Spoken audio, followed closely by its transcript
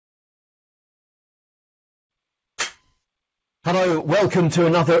Hello, welcome to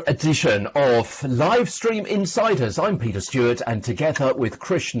another edition of Live Stream Insiders. I'm Peter Stewart, and together with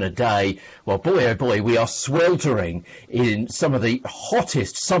Krishna Day, well, boy oh boy, we are sweltering in some of the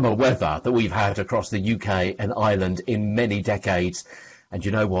hottest summer weather that we've had across the UK and Ireland in many decades. And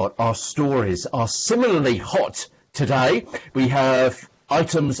you know what? Our stories are similarly hot today. We have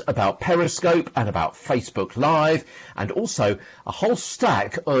items about Periscope and about Facebook Live, and also a whole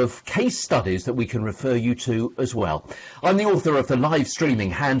stack of case studies that we can refer you to as well. I'm the author of the Live Streaming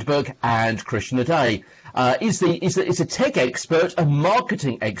Handbook, and Krishna Day is a tech expert, a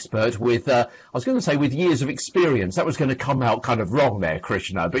marketing expert with, I was going to say with years of experience. That was going to come out kind of wrong there,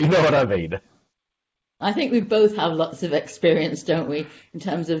 Krishna, but you know what I mean. I think we both have lots of experience, don't we, in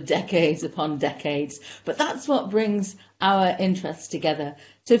terms of decades upon decades. But that's what brings our interests together.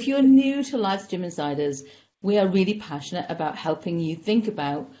 So if you're new to Livestream Insiders, we are really passionate about helping you think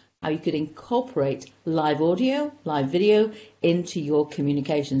about how you could incorporate live audio, live video into your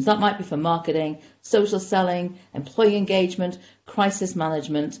communications. That might be for marketing, social selling, employee engagement, crisis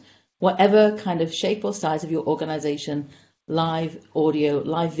management, whatever kind of shape or size of your organization. Live audio,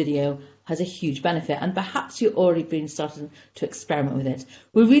 live video has a huge benefit, and perhaps you've already been starting to experiment with it.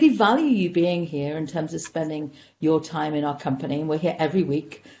 We really value you being here in terms of spending your time in our company, and we're here every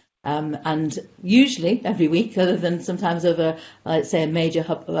week, and usually every week, other than sometimes over, let's say, a major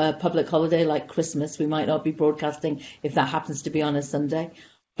public holiday like Christmas. We might not be broadcasting if that happens to be on a Sunday,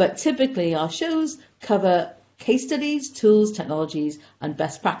 but typically our shows cover case studies, tools, technologies, and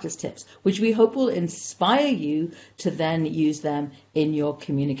best practice tips, which we hope will inspire you to then use them in your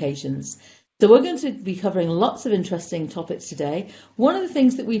communications. So we're going to be covering lots of interesting topics today. One of the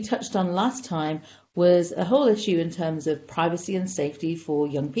things that we touched on last time was a whole issue in terms of privacy and safety for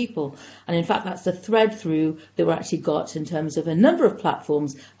young people. And in fact, that's the thread through that we actually got in terms of a number of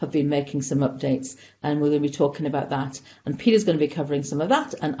platforms have been making some updates. And we're going to be talking about that. And Peter's going to be covering some of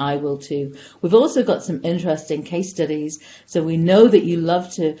that, and I will too. We've also got some interesting case studies. So we know that you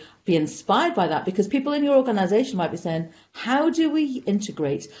love to be inspired by that, because people in your organization might be saying, how do we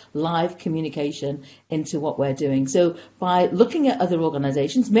integrate live communication into what we're doing? So by looking at other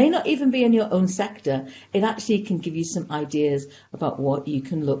organizations, may not even be in your own sector, it actually can give you some ideas about what you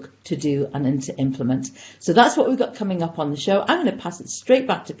can look to do and then to implement. So that's what we've got coming up on the show. I'm going to pass it straight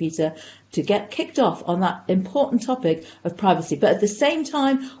back to Peter to get kicked off on that important topic of privacy. But at the same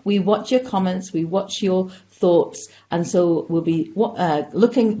time, we watch your comments, we watch your thoughts, and so we'll be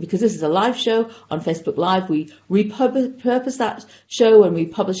looking, because this is a live show on Facebook Live, we repurpose that show and we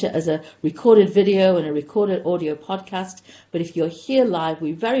publish it as a recorded video and a recorded audio podcast. But if you're here live,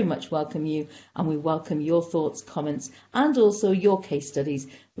 we very much welcome you, and we welcome your thoughts, comments, and also your case studies,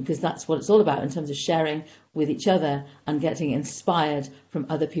 because that's what it's all about in terms of sharing with each other and getting inspired from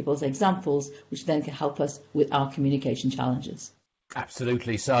other people's examples, which then can help us with our communication challenges.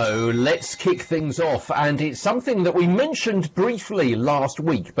 Absolutely. So let's kick things off, and it's something that we mentioned briefly last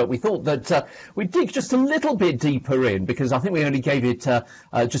week, but we thought that we'd dig just a little bit deeper in, because I think we only gave it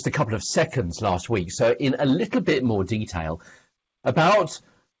just a couple of seconds last week. So in a little bit more detail about,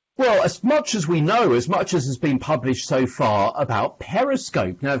 well, as much as we know, as much as has been published so far about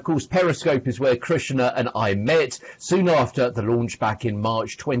Periscope. Now, of course, Periscope is where Krishna and I met soon after the launch back in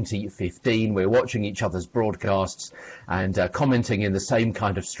March 2015. We're watching each other's broadcasts and commenting in the same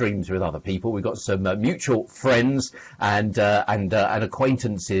kind of streams with other people. We've got some mutual friends and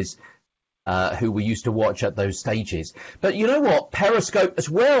acquaintances who we used to watch at those stages. But you know what? Periscope, as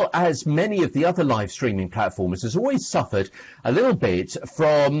well as many of the other live streaming platforms, has always suffered a little bit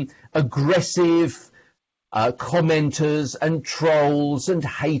from aggressive commenters and trolls and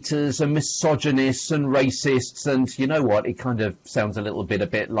haters and misogynists and racists. And you know what? It kind of sounds a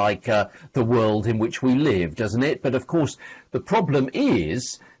bit like the world in which we live, doesn't it? But of course, the problem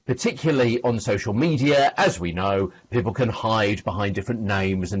is, particularly on social media, as we know, people can hide behind different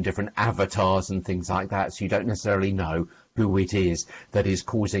names and different avatars and things like that, so you don't necessarily know who it is that is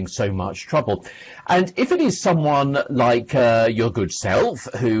causing so much trouble. And if it is someone like your good self,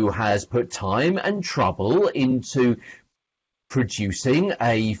 who has put time and trouble into producing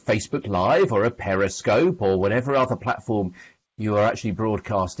a Facebook Live or a Periscope or whatever other platform you are actually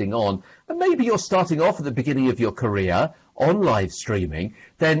broadcasting on, and maybe you're starting off at the beginning of your career on live streaming,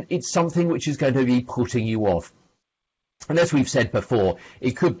 then it's something which is going to be putting you off. And as we've said before,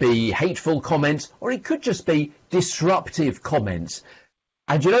 it could be hateful comments, or it could just be disruptive comments.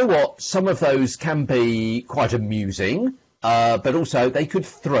 And you know what? Some of those can be quite amusing, but also they could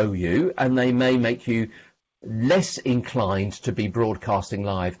throw you, and they may make you less inclined to be broadcasting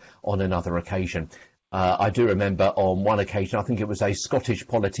live on another occasion. I do remember on one occasion, I think it was a Scottish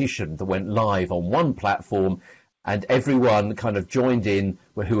politician that went live on one platform, And everyone kind of joined in,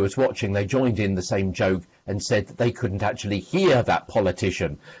 who was watching, they joined in the same joke and said that they couldn't actually hear that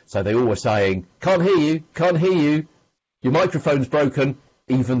politician. So they all were saying, can't hear you, can't hear you, your microphone's broken,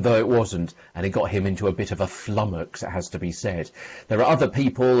 even though it wasn't. And it got him into a bit of a flummox, it has to be said. There are other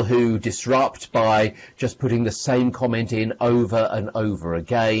people who disrupt by just putting the same comment in over and over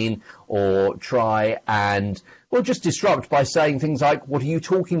again, or try and, well, just disrupt by saying things like, what are you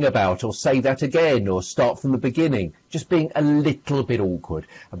talking about? Or say that again, or start from the beginning. Just being a little bit awkward.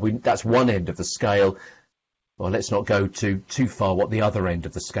 And that's one end of the scale. Well, let's not go too far what the other end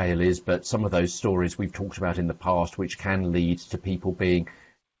of the scale is, but some of those stories we've talked about in the past, which can lead to people being,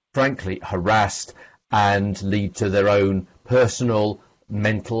 frankly, harassed and lead to their own personal,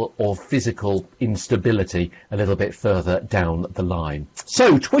 mental or physical instability a little bit further down the line.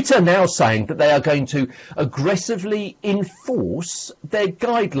 So Twitter now saying that they are going to aggressively enforce their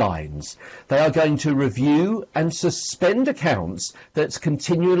guidelines. They are going to review and suspend accounts that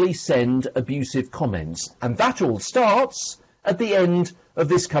continually send abusive comments. And that all starts at the end of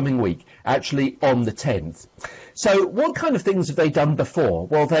this coming week, actually on the 10th. So what kind of things have they done before?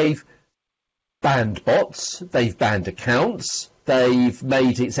 Well, they've banned bots, they've banned accounts, they've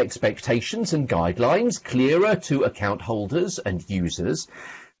made its expectations and guidelines clearer to account holders and users.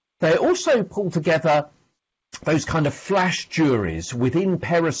 They also pulled together those kind of flash juries within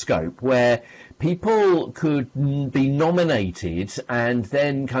Periscope where people could be nominated and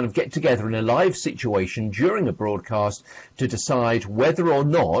then kind of get together in a live situation during a broadcast to decide whether or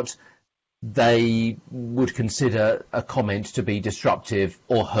not they would consider a comment to be disruptive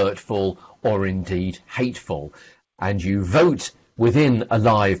or hurtful or indeed hateful. And you vote within a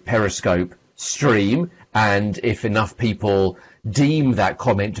live Periscope stream, and if enough people deem that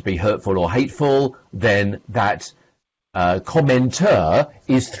comment to be hurtful or hateful, then that commenter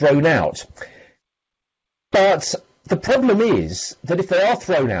is thrown out. But the problem is that if they are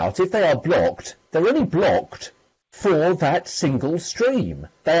thrown out, if they are blocked, they're only blocked for that single stream.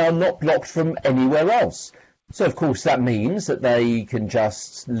 They are not blocked from anywhere else. So of course that means that they can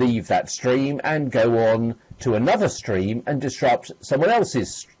just leave that stream and go on to another stream and disrupt someone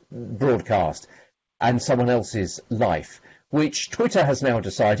else's broadcast and someone else's life, which Twitter has now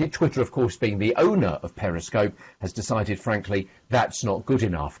decided, Twitter of course being the owner of Periscope, has decided frankly that's not good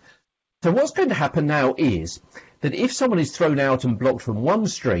enough. So what's going to happen now is that if someone is thrown out and blocked from one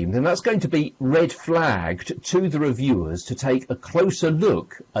stream, then that's going to be red flagged to the reviewers to take a closer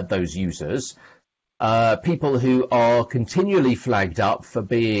look at those users, people who are continually flagged up for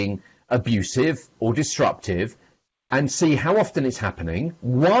being abusive or disruptive, and see how often it's happening,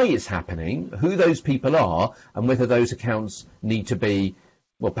 why it's happening, who those people are, and whether those accounts need to be,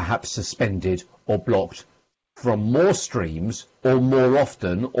 well, perhaps suspended or blocked from more streams or more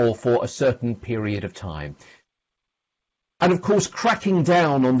often or for a certain period of time. And of course, cracking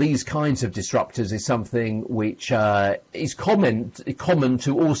down on these kinds of disruptors is something which is common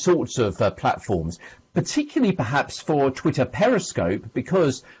to all sorts of platforms, particularly perhaps for Twitter Periscope,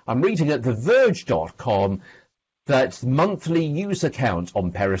 because I'm reading at TheVerge.com that monthly user count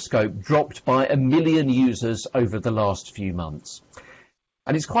on Periscope dropped by 1 million users over the last few months.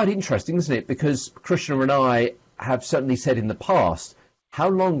 And it's quite interesting, isn't it? Because Krishna and I have certainly said in the past, how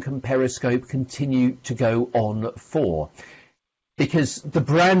long can Periscope continue to go on for? Because the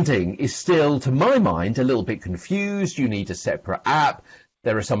branding is still, to my mind, a little bit confused. You need a separate app.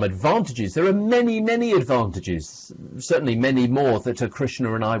 There are some advantages. There are many, many advantages, certainly many more that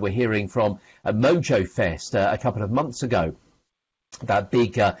Krishna and I were hearing from at Mojo Fest a couple of months ago. That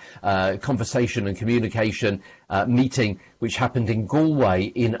big conversation and communication meeting which happened in Galway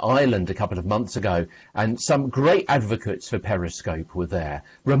in Ireland a couple of months ago, and some great advocates for Periscope were there,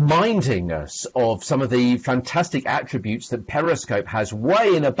 reminding us of some of the fantastic attributes that Periscope has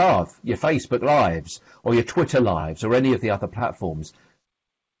way and above your Facebook Lives or your Twitter Lives or any of the other platforms.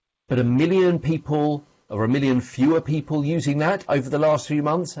 But 1 million people, or 1 million fewer people using that over the last few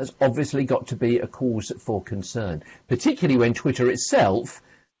months has obviously got to be a cause for concern, particularly when Twitter itself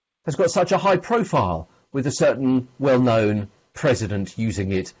has got such a high profile with a certain well-known president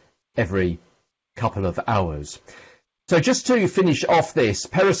using it every couple of hours. So just to finish off this,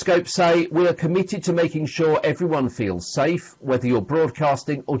 Periscope say, we are committed to making sure everyone feels safe, whether you're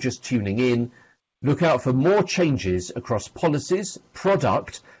broadcasting or just tuning in. Look out for more changes across policies,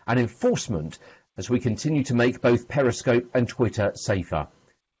 product and enforcement as we continue to make both Periscope and Twitter safer.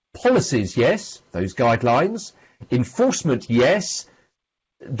 Policies, yes, those guidelines. Enforcement, yes,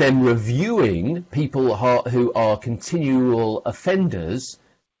 them reviewing people who are continual offenders,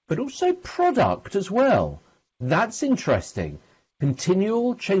 but also product as well. That's interesting.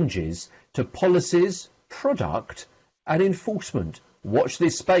 Continual changes to policies, product and enforcement. Watch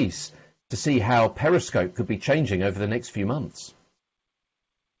this space to see how Periscope could be changing over the next few months.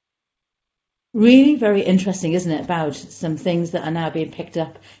 Really very interesting, isn't it, about some things that are now being picked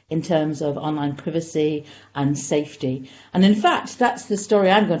up in terms of online privacy and safety. And in fact, that's the story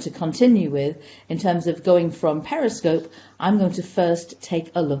I'm going to continue with in terms of going from Periscope. I'm going to first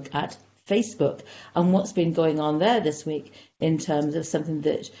take a look at Facebook and what's been going on there this week in terms of something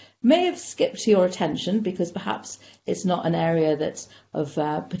that may have skipped your attention because perhaps it's not an area that's of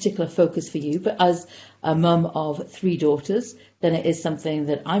particular focus for you, but as a mum of 3 daughters, then it is something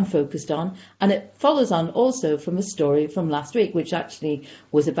that I'm focused on. And it follows on also from a story from last week, which actually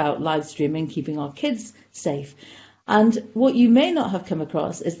was about live streaming, keeping our kids safe. And what you may not have come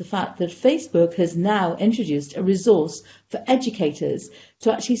across is the fact that Facebook has now introduced a resource for educators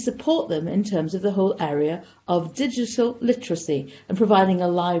to actually support them in terms of the whole area of digital literacy and providing a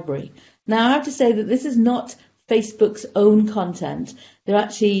library. Now, I have to say that this is not Facebook's own content. They're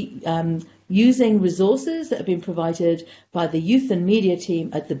actually using resources that have been provided by the Youth and Media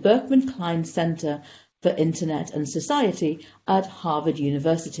team at the Berkman Klein Center for Internet and Society at Harvard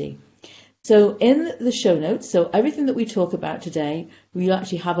University. So in the show notes, so everything that we talk about today, we'll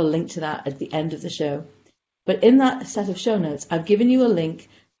actually have a link to that at the end of the show. But in that set of show notes, I've given you a link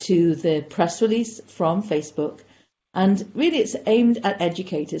to the press release from Facebook. And really it's aimed at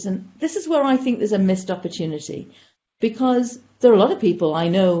educators. And this is where I think there's a missed opportunity, because there are a lot of people I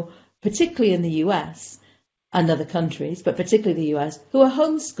know, particularly in the US and other countries, but particularly the US, who are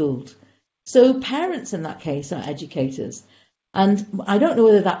homeschooled. So parents in that case are educators. And I don't know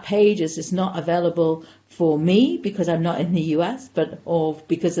whether that page is just not available for me because I'm not in the US, or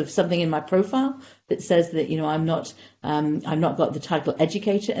because of something in my profile that says that, I'm not got the title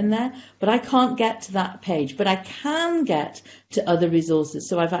educator in there, but I can't get to that page, but I can get to other resources.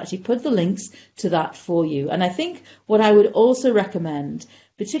 So I've actually put the links to that for you. And I think what I would also recommend,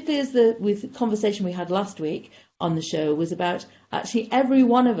 particularly as with the conversation we had last week on the show, was about actually every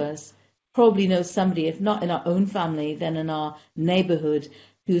one of us probably knows somebody, if not in our own family, then in our neighbourhood,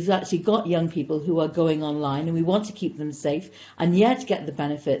 who's actually got young people who are going online, and we want to keep them safe and yet get the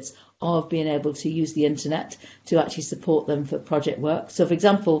benefits of being able to use the internet to actually support them for project work. So, for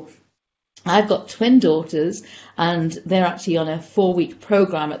example, I've got twin daughters, and they're actually on a 4-week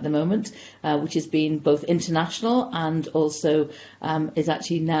program at the moment, which has been both international and also is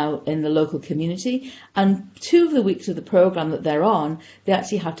actually now in the local community. And 2 of the weeks of the program that they're on, they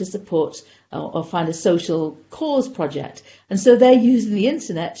actually have to support or find a social cause project. And so they're using the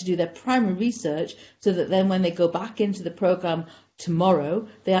internet to do their primary research, so that then when they go back into the program tomorrow,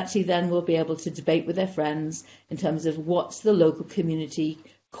 they actually then will be able to debate with their friends in terms of what's the local community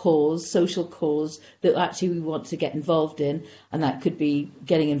cause, social cause that actually we want to get involved in. And that could be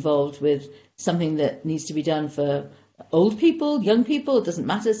getting involved with something that needs to be done for old people, young people, it doesn't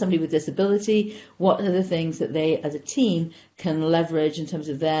matter, somebody with disability. What are the things that they as a team can leverage in terms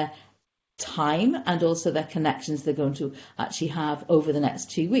of their time and also their connections they're going to actually have over the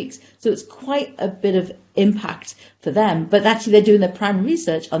next 2 weeks. So it's quite a bit of impact for them, but actually they're doing their primary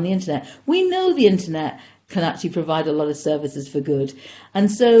research on the internet. We know the internet can actually provide a lot of services for good. And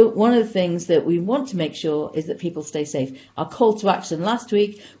so one of the things that we want to make sure is that people stay safe. Our call to action last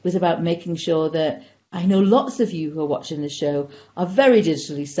week was about making sure that I know lots of you who are watching the show are very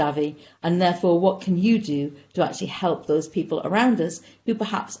digitally savvy, and therefore what can you do to actually help those people around us who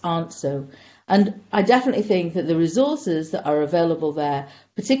perhaps aren't so? And I definitely think that the resources that are available there,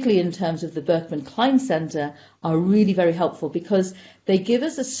 particularly in terms of the Berkman Klein Center, are really very helpful because they give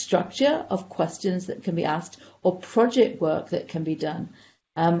us a structure of questions that can be asked or project work that can be done.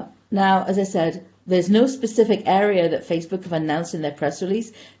 Now, as I said, there's no specific area that Facebook have announced in their press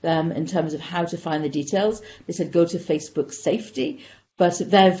release in terms of how to find the details. They said go to Facebook Safety, but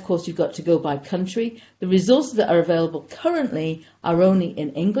there, of course, you've got to go by country. The resources that are available currently are only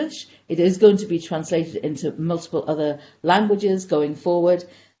in English. It is going to be translated into multiple other languages going forward.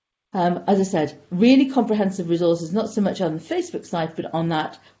 As I said, really comprehensive resources, not so much on the Facebook site, but on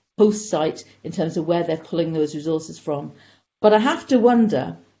that host site in terms of where they're pulling those resources from. But I have to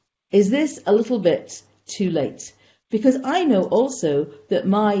wonder, is this a little bit too late? Because I know also that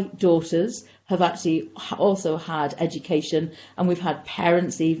my daughters have actually also had education, and we've had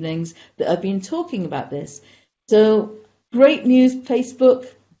parents' evenings that have been talking about this. So great news, Facebook.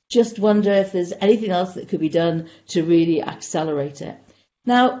 Just wonder if there's anything else that could be done to really accelerate it.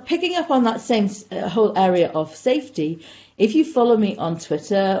 Now, picking up on that same whole area of safety, if you follow me on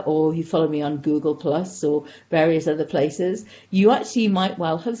Twitter or you follow me on Google Plus or various other places, you actually might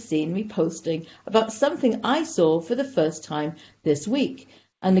well have seen me posting about something I saw for the first time this week.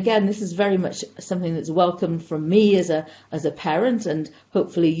 And again, this is very much something that's welcomed from me as a parent, and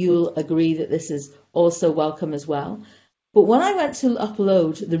hopefully you'll agree that this is also welcome as well. But when I went to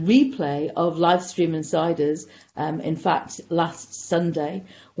upload the replay of Livestream Insiders, in fact, last Sunday,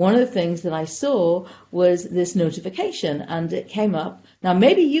 one of the things that I saw was this notification, and it came up. Now,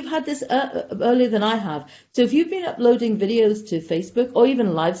 maybe you've had this earlier than I have. So if you've been uploading videos to Facebook or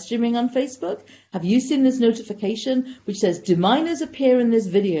even live streaming on Facebook, have you seen this notification which says, do minors appear in this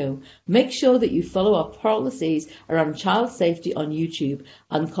video? Make sure that you follow our policies around child safety on YouTube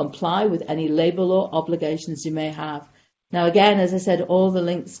and comply with any label or obligations you may have. Now, again, as I said, all the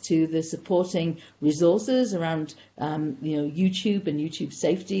links to the supporting resources around YouTube and YouTube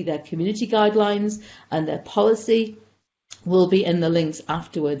safety, their community guidelines and their policy will be in the links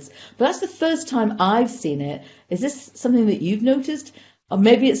afterwards. But that's the first time I've seen it. Is this something that you've noticed? Or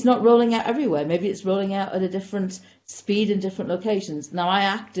maybe it's not rolling out everywhere. Maybe it's rolling out at a different speed in different locations. Now, I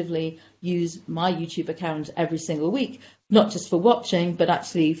actively use my YouTube account every single week, not just for watching, but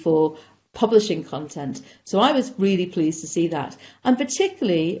actually for publishing content. So I was really pleased to see that. And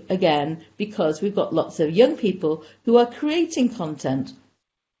particularly, again, because we've got lots of young people who are creating content.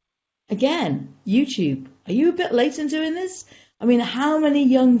 Again, YouTube, are you a bit late in doing this? I mean, how many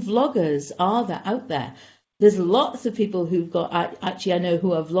young vloggers are there out there? There's lots of people who've got, actually I know,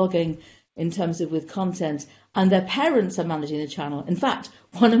 who are vlogging in terms of with content, and their parents are managing the channel. In fact,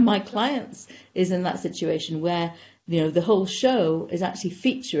 one of my clients is in that situation where, the whole show is actually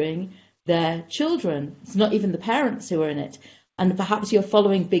featuring their children. It's not even the parents who are in it. And perhaps you're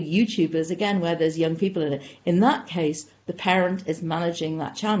following big YouTubers, again, where there's young people in it. In that case, the parent is managing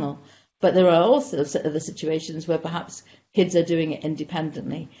that channel. But there are also other situations where perhaps kids are doing it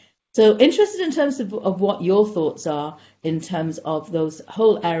independently. So interested in terms of what your thoughts are in terms of those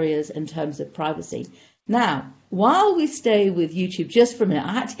whole areas in terms of privacy. Now, while we stay with YouTube just for a minute,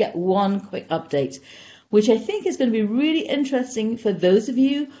 I had to get one quick update, which I think is going to be really interesting for those of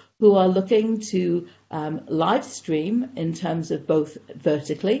you who are looking to live stream in terms of both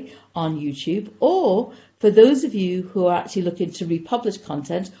vertically on YouTube, or for those of you who are actually looking to republish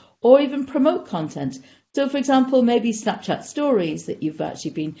content or even promote content. So, for example, maybe Snapchat stories that you've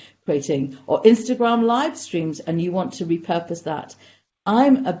actually been creating, or Instagram live streams, and you want to repurpose that.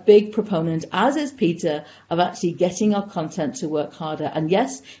 I'm a big proponent, as is Peter, of actually getting our content to work harder. And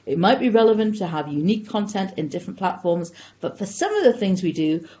yes, it might be relevant to have unique content in different platforms, but for some of the things we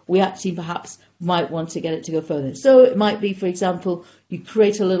do, we actually perhaps might want to get it to go further. So it might be, for example, you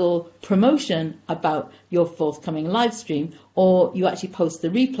create a little promotion about your forthcoming live stream, or you actually post the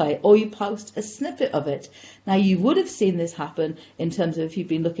replay, or you post a snippet of it. Now, you would have seen this happen in terms of if you've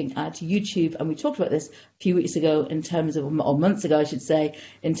been looking at YouTube, and we talked about this a few weeks ago in terms of, or months ago, I should say,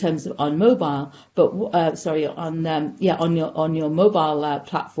 in terms of on mobile, but on your mobile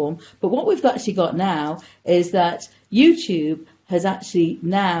platform. But what we've actually got now is that YouTube has actually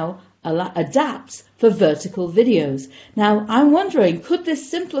now adapts for vertical videos. Now, I'm wondering, could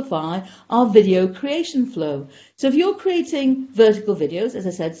this simplify our video creation flow? So if you're creating vertical videos, as I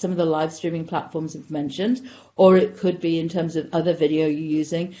said, some of the live streaming platforms have mentioned, or it could be in terms of other video you're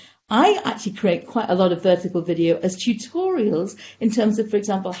using, I actually create quite a lot of vertical video as tutorials in terms of, for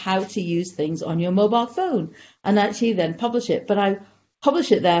example, how to use things on your mobile phone, and actually then publish it. But I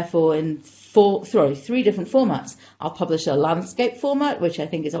publish it therefore in three different formats. I'll publish a landscape format, which I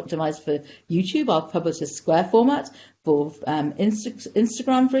think is optimized for YouTube. I'll publish a square format for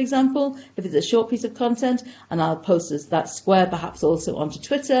Instagram, for example, if it's a short piece of content, and I'll post that square perhaps also onto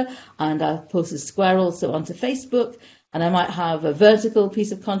Twitter, and I'll post a square also onto Facebook. And I might have a vertical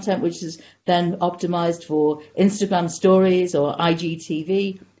piece of content, which is then optimized for Instagram stories or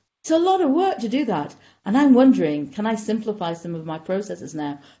IGTV. It's a lot of work to do that. And I'm wondering, can I simplify some of my processes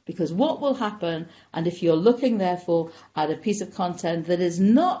now? Because what will happen, and if you're looking therefore at a piece of content that is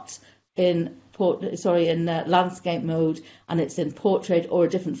not in landscape mode, and it's in portrait or a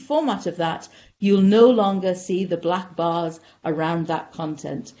different format of that, you'll no longer see the black bars around that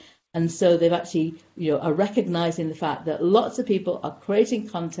content. And so they've actually, are recognizing the fact that lots of people are creating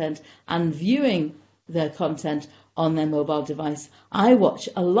content and viewing their content on their mobile device. I watch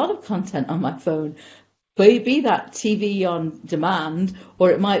a lot of content on my phone, be that TV on demand,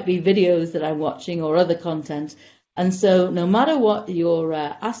 or it might be videos that I'm watching or other content. And so no matter what your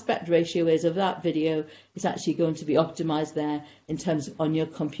aspect ratio is of that video, it's actually going to be optimized there in terms of on your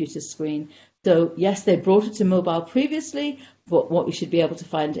computer screen. So yes, they brought it to mobile previously, but what we should be able to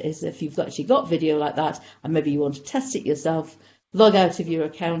find is if you've actually got video like that, and maybe you want to test it yourself, log out of your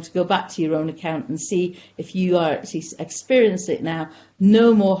account, go back to your own account and see if you are actually experiencing it now.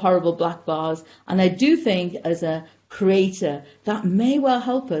 No more horrible black bars. And I do think as a creator that may well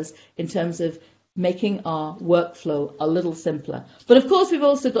help us in terms of making our workflow a little simpler. But of course, we've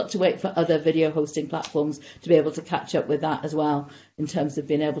also got to wait for other video hosting platforms to be able to catch up with that as well, in terms of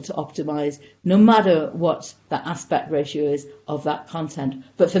being able to optimize no matter what the aspect ratio is of that content.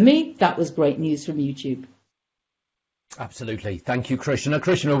 But for me, that was great news from YouTube. Absolutely. Thank you, Krishna.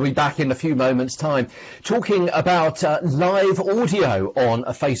 Krishna will be back in a few moments' time talking about live audio on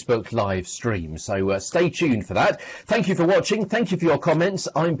a Facebook live stream. So stay tuned for that. Thank you for watching. Thank you for your comments.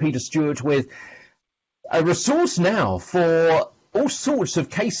 I'm Peter Stewart with a resource now for all sorts of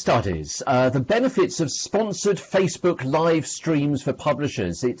case studies, the benefits of sponsored Facebook live streams for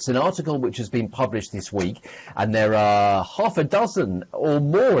publishers. It's an article which has been published this week, and there are half a dozen or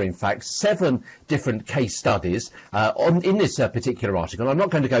more, in fact, 7 different case studies in this particular article. I'm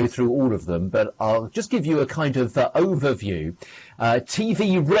not going to go through all of them, but I'll just give you a kind of overview.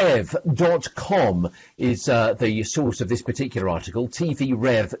 TVRev.com is the source of this particular article,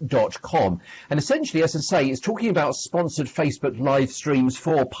 tvrev.com. And essentially, as I say, it's talking about sponsored Facebook live streams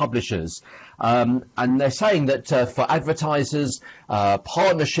for publishers. And they're saying that for advertisers,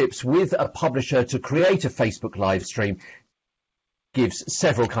 partnerships with a publisher to create a Facebook live stream gives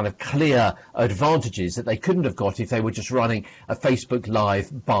several kind of clear advantages that they couldn't have got if they were just running a Facebook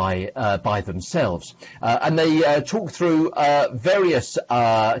Live by themselves. And they talk through various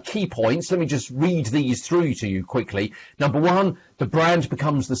key points. Let me just read these through to you quickly. Number 1, the brand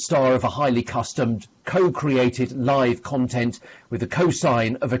becomes the star of a highly customed, co-created live content with the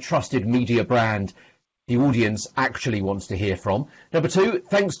cosign of a trusted media brand the audience actually wants to hear from. Number 2,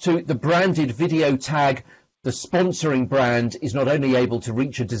 thanks to the branded video tag, the sponsoring brand is not only able to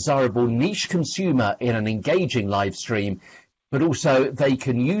reach a desirable niche consumer in an engaging live stream, but also they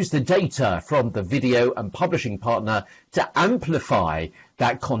can use the data from the video and publishing partner to amplify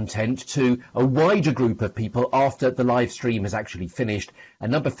that content to a wider group of people after the live stream has actually finished.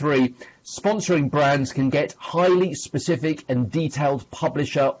 And number 3, sponsoring brands can get highly specific and detailed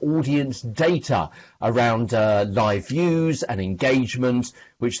publisher audience data around live views and engagement,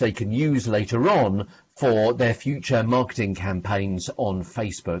 which they can use later on for their future marketing campaigns on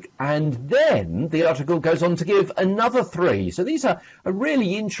Facebook. And then the article goes on to give another 3. So these are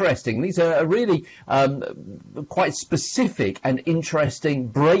really interesting. These are a really quite specific and interesting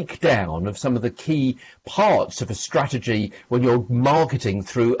breakdown of some of the key parts of a strategy when you're marketing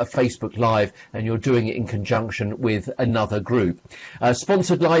through a Facebook Live and you're doing it in conjunction with another group.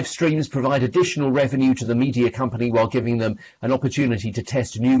 Sponsored live streams provide additional revenue to the media company while giving them an opportunity to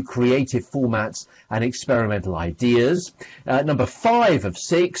test new creative formats and experimental ideas. Number 5 of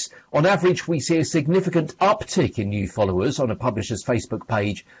 6, on average we see a significant uptick in new followers on a publisher's Facebook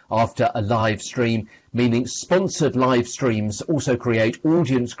page after a live stream, meaning sponsored live streams also create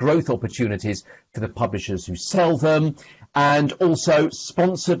audience growth opportunities for the publishers who sell them. And also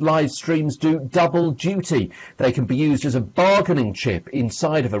sponsored live streams do double duty. They can be used as a bargaining chip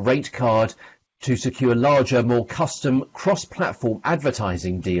inside of a rate card to secure larger, more custom cross-platform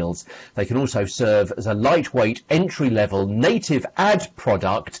advertising deals. They can also serve as a lightweight, entry-level native ad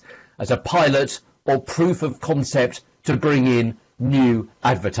product as a pilot or proof of concept to bring in new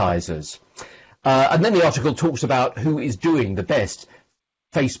advertisers. And then the article talks about who is doing the best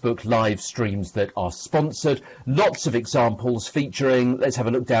Facebook live streams that are sponsored. Lots of examples featuring, let's have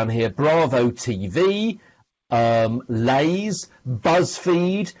a look down here, Bravo TV, Lay's,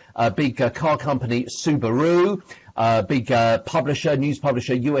 BuzzFeed, a big car company, Subaru, big publisher, news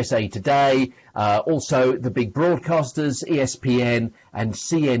publisher, USA Today, also the big broadcasters, ESPN and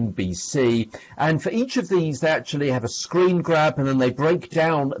CNBC. And for each of these, they actually have a screen grab and then they break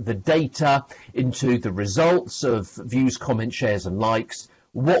down the data into the results of views, comments, shares and likes,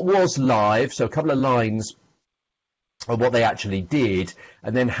 what was live, so a couple of lines of what they actually did,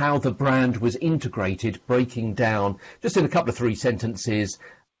 and then how the brand was integrated, breaking down just in a couple of 3 sentences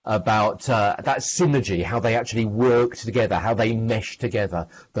about that synergy, how they actually worked together, how they meshed together,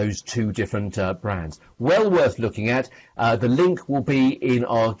 those 2 different brands. Well worth looking at. The link will be in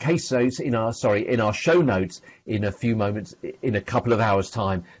our case notes, in our show notes in a few moments, in a couple of hours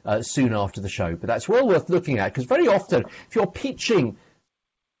time, soon after the show. But that's well worth looking at, because very often if you're pitching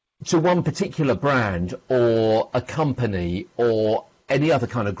to one particular brand or a company or any other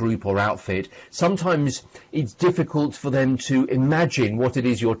kind of group or outfit, sometimes it's difficult for them to imagine what it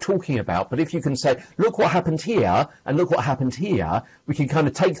is you're talking about. But if you can say, look what happened here and look what happened here, we can kind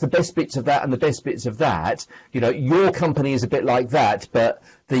of take the best bits of that and the best bits of that. You know, your company is a bit like that, but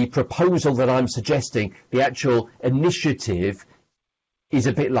the proposal that I'm suggesting, the actual initiative is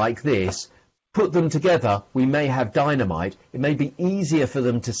a bit like this. put them together, we may have dynamite. It may be easier for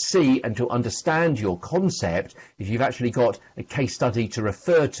them to see and to understand your concept if you've actually got a case study to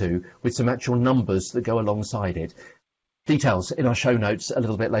refer to with some actual numbers that go alongside it. Details in our show notes a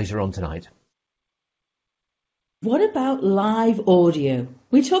little bit later on tonight. What about live audio?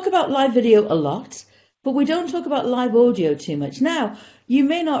 We talk about live video a lot, but we don't talk about live audio too much. Now, you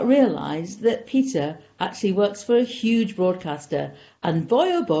may not realise that Peter actually works for a huge broadcaster, and boy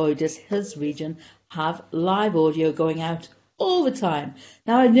oh boy does his region have live audio going out all the time.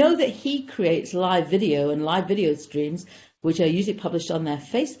 Now, I know that he creates live video and live video streams, which are usually published on their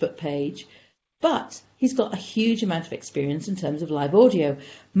Facebook page, but he's got a huge amount of experience in terms of live audio.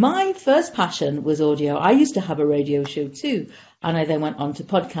 My first passion was audio. I used to have a radio show too, and I then went on to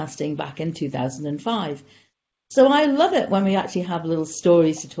podcasting back in 2005. So I love it when we actually have little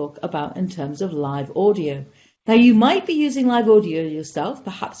stories to talk about in terms of live audio. Now, you might be using live audio yourself.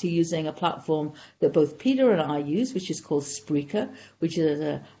 Perhaps you're using a platform that both Peter and I use, which is called Spreaker, which is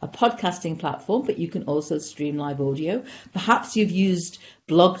a podcasting platform, but you can also stream live audio. Perhaps you've used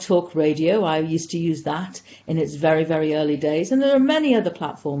Blog Talk Radio. I used to use that in its very, very early days. And there are many other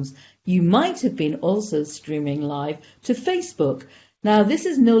platforms. You might have been also streaming live to Facebook. Now, this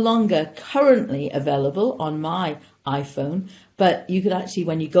is no longer currently available on my iPhone, but you could actually,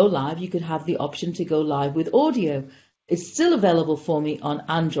 when you go live, you could have the option to go live with audio. It's still available for me on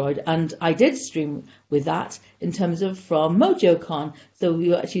Android, and I did stream with that in terms of from MojoCon. So we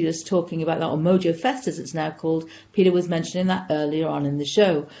were actually just talking about that, or Mojo Fest as it's now called. Peter was mentioning that earlier on in the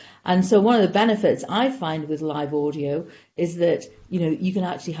show. And so one of the benefits I find with live audio is that, you can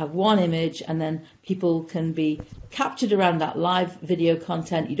actually have one image and then people can be captured around that live video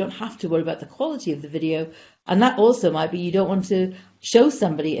content. You don't have to worry about the quality of the video. And that also might be you don't want to show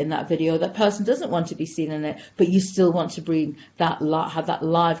somebody in that video. That person doesn't want to be seen in it, but you still want to bring that have that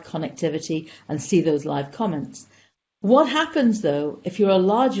live connectivity and see those live comments. What happens though, if you're a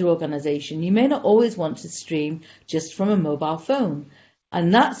larger organization, you may not always want to stream just from a mobile phone.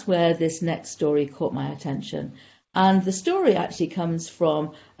 And that's where this next story caught my attention. And the story actually comes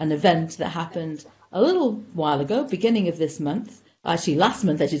from an event that happened a little while ago, beginning of this month. Actually, last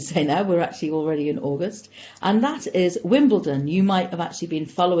month, I should say now. We're actually already in August. And that is Wimbledon. You might have actually been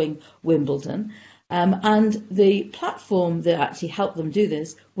following Wimbledon. And the platform that actually helped them do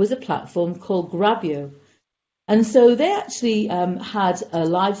this was a platform called Grabio. And so they actually had a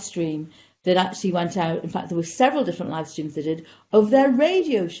live stream that actually went out. In fact, there were several different live streams they did of their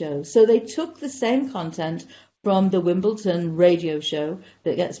radio show. So they took the same content from the Wimbledon radio show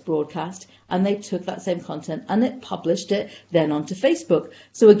that gets broadcast, and they took that same content and it published it then onto Facebook.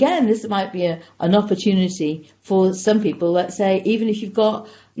 So again, this might be an opportunity for some people, let's say, even if you've got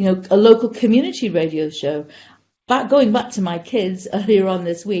a local community radio show. Going back to my kids earlier on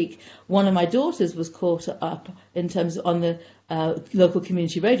this week, one of my daughters was caught up in terms of on the local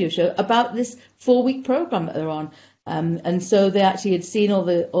community radio show about this 4-week program that they're on. And so they actually had seen all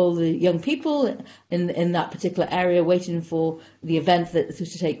the young people in that particular area waiting for the event that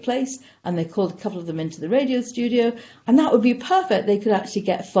was to take place, and they called a couple of them into the radio studio, and that would be perfect. They could actually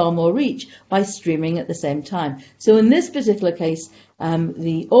get far more reach by streaming at the same time. So in this particular case,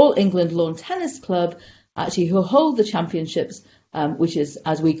 the All England Lawn Tennis Club, actually who hold the championships, which is,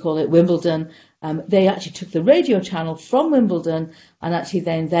 as we call it, Wimbledon, they actually took the radio channel from Wimbledon and actually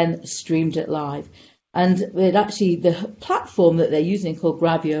then streamed it live. And the platform that they're using called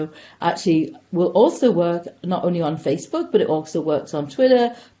Grabio actually will also work not only on Facebook, but it also works on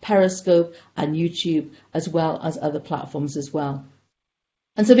Twitter, Periscope and YouTube, as well as other platforms as well.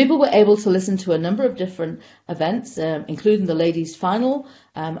 And so people were able to listen to a number of different events, including the ladies' final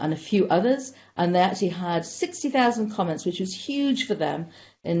and a few others. And they actually had 60,000 comments, which was huge for them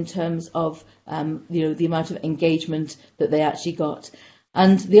in terms of the amount of engagement that they actually got.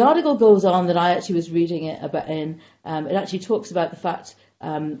 And the article goes on that I actually was reading it about it actually talks about the fact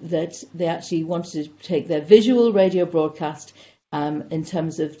that they actually wanted to take their visual radio broadcast in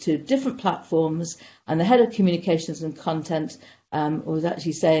terms of to different platforms. And the head of communications and content was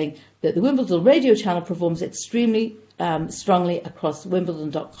actually saying that the Wimbledon radio channel performs extremely strongly across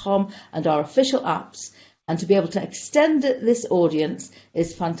Wimbledon.com and our official apps. And to be able to extend this audience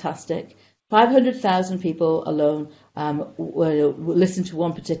is fantastic. 500,000 people alone listened to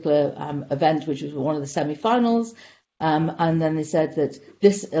one particular event, which was one of the semi-finals. And then they said that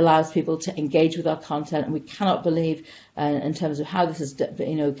this allows people to engage with our content, and we cannot believe in terms of how this has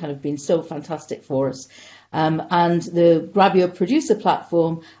kind of been so fantastic for us. And the Grabio producer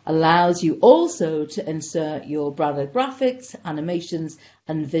platform allows you also to insert your branded graphics, animations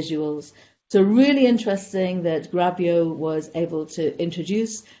and visuals. So really interesting that Grabio was able to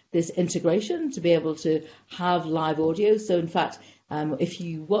introduce this integration to be able to have live audio. So in fact, if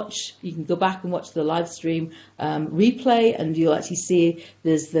you watch, you can go back and watch the live stream replay, and you'll actually see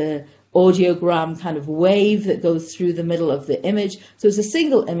there's the audiogram kind of wave that goes through the middle of the image. So it's a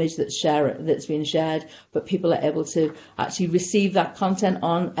single image that's been shared, but people are able to actually receive that content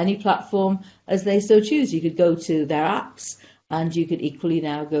on any platform as they so choose. You could go to their apps, and you could equally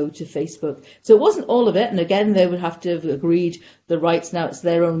now go to Facebook. So it wasn't all of it, and again, they would have to have agreed the rights. Now it's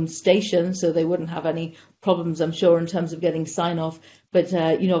their own station, so they wouldn't have any problems, I'm sure, in terms of getting sign-off. But,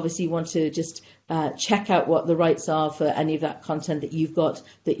 obviously you want to just check out what the rights are for any of that content that you've got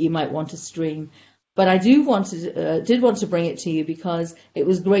that you might want to stream. But I did want to bring it to you because it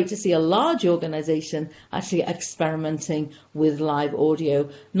was great to see a large organisation actually experimenting with live audio,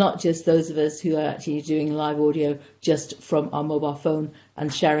 not just those of us who are actually doing live audio just from our mobile phone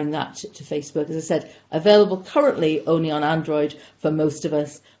and sharing that to Facebook. As I said, available currently only on Android for most of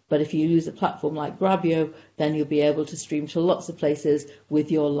us. But if you use a platform like Grabio, then you'll be able to stream to lots of places with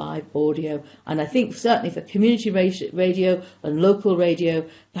your live audio. And I think certainly for community radio and local radio,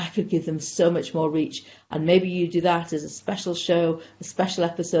 that could give them so much more reach. And maybe you do that as a special show, a special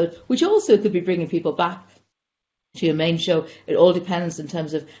episode, which also could be bringing people back to your main show. It all depends in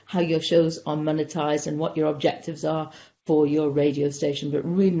terms of how your shows are monetized and what your objectives are for your radio station. But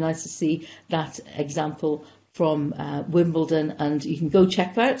really nice to see that example from Wimbledon, and you can go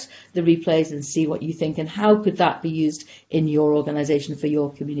check out the replays and see what you think and how could that be used in your organisation for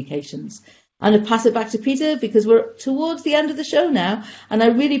your communications. And I'll pass it back to Peter because we're towards the end of the show now, and I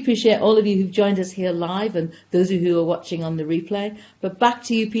really appreciate all of you who've joined us here live and those of you who are watching on the replay. But back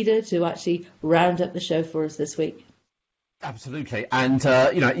to you, Peter, to actually round up the show for us this week. Absolutely. And,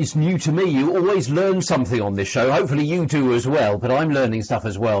 it's new to me. You always learn something on this show. Hopefully you do as well. But I'm learning stuff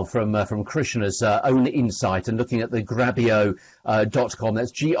as well from Krishna's own insight and looking at the grabio.com.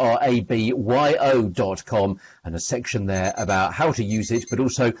 That's grabyo.com, and a section there about how to use it, but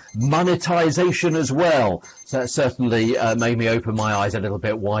also monetization as well. So that certainly made me open my eyes a little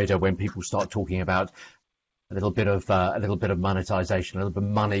bit wider when people start talking about a little bit of monetization, a little bit of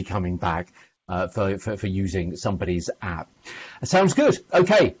money coming back. For using somebody's app. Sounds good.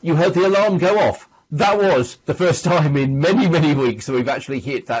 Okay, you heard the alarm go off. That was the first time in many, many weeks that we've actually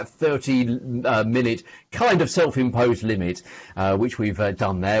hit that 30-minute kind of self-imposed limit, which we've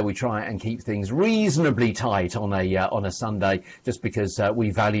done there. We try and keep things reasonably tight on a Sunday, just because we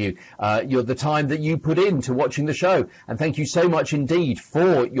value the time that you put into watching the show. And thank you so much indeed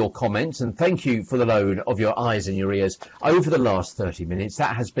for your comments, and thank you for the load of your eyes and your ears over the last 30 minutes.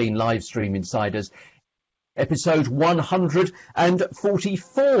 That has been Livestream Insiders, episode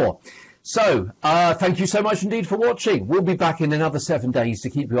 144. So, thank you so much indeed for watching. We'll be back in another 7 days to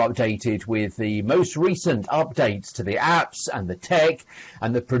keep you updated with the most recent updates to the apps and the tech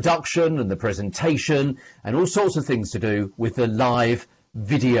and the production and the presentation and all sorts of things to do with the live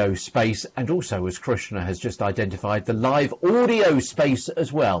video space, and also, as Krishna has just identified, the live audio space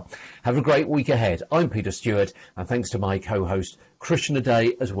as well. Have a great week ahead. I'm Peter Stewart, and thanks to my co-host Krishna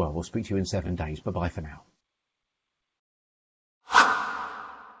Day as well. We'll speak to you in 7 days. Bye-bye for now.